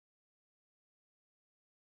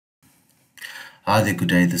Hi there, good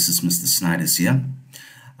day. This is Mr. Snyder's here.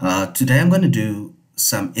 Today I'm going to do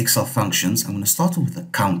some Excel functions. I'm going to start with the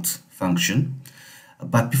count function.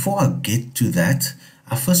 But before I get to that,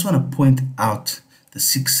 I first want to point out the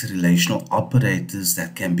 6 relational operators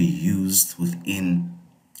that can be used within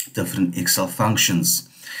different Excel functions.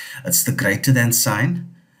 It's the greater than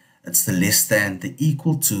sign, it's the less than, the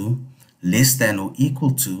equal to, less than or equal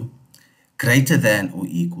to, greater than or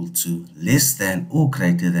equal to, less than or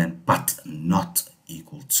greater than, but not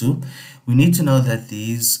equal to. We need to know that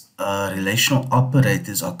these relational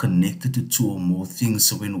operators are connected to 2 or more things.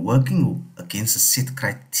 So when working against a set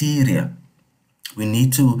criteria, we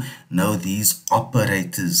need to know these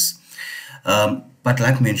operators. But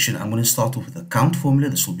like mentioned, I'm going to start off with the count formula.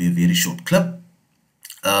 This will be a very short clip.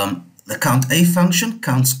 The count A function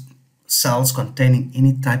counts cells containing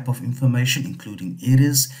any type of information, including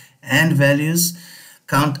errors and values.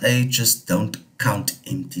 Count A just don't count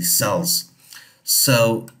empty cells.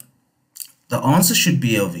 So the answer should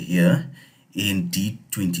be over here in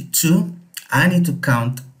D22. I need to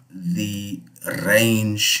count the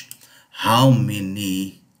range, how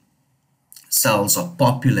many cells are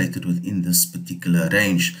populated within this particular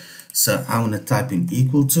range. So I'm going to type in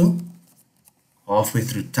equal to. Halfway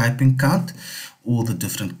through typing count, all the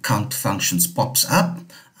different count functions pops up.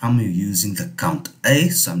 I'm using the count A,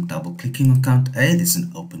 so I'm double clicking on count A. There's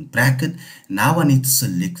an open bracket. Now I need to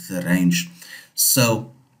select the range.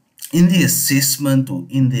 So in the assessment or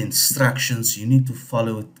in the instructions, you need to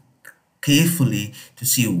follow it carefully to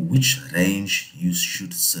see which range you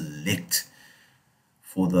should select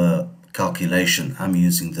for the calculation. I'm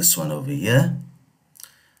using this one over here.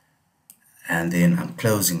 And then I'm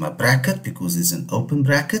closing my bracket because there's an open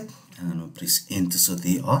bracket. And I'm going to press enter. So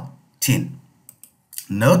there are 10.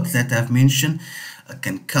 Note that I've mentioned I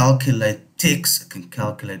can calculate text, I can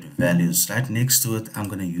calculate values. Right next to it, I'm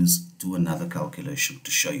going to do another calculation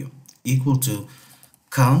to show you. Equal to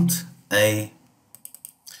count A,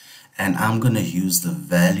 and I'm going to use the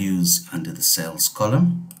values under the sales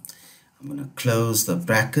column. I'm going to close the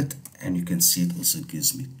bracket, and you can see it also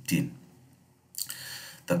gives me 10.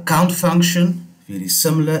 The count function, very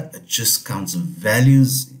similar, it just counts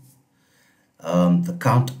values. The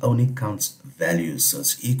count only counts values, so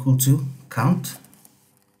it's equal to count.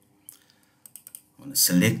 I'm going to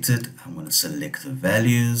select it, I'm going to select the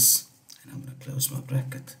values, and I'm going to close my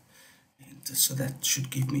bracket. Enter, so that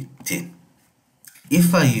should give me 10.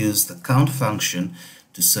 If I use the count function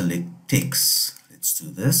to select text, let's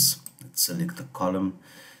do this. Let's select the column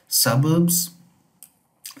suburbs.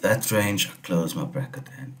 That range, I close my bracket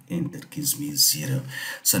and enter, it gives me 0.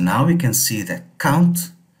 So now we can see that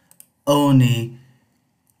count only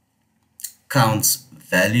counts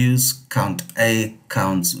values, count A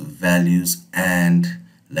counts values and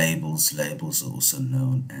labels. Labels are also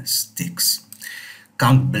known as text.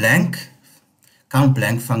 Count blank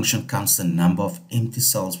function counts the number of empty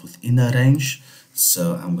cells within a range.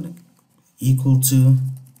 So I'm going to equal to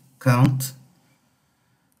count,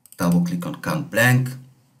 double click on count blank.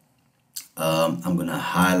 I'm going to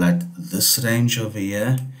highlight this range over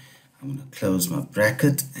here. I'm going to close my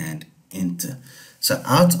bracket and enter. So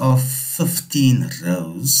out of 15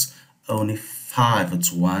 rows, only 5,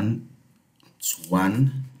 it's 1,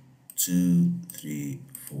 2, 3,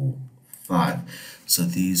 4, 5. So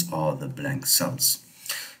these are the blank cells.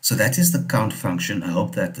 So that is the count function. I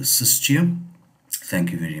hope that assists you.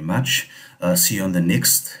 Thank you very much. See you on the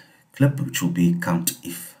next clip, which will be count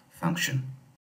if function.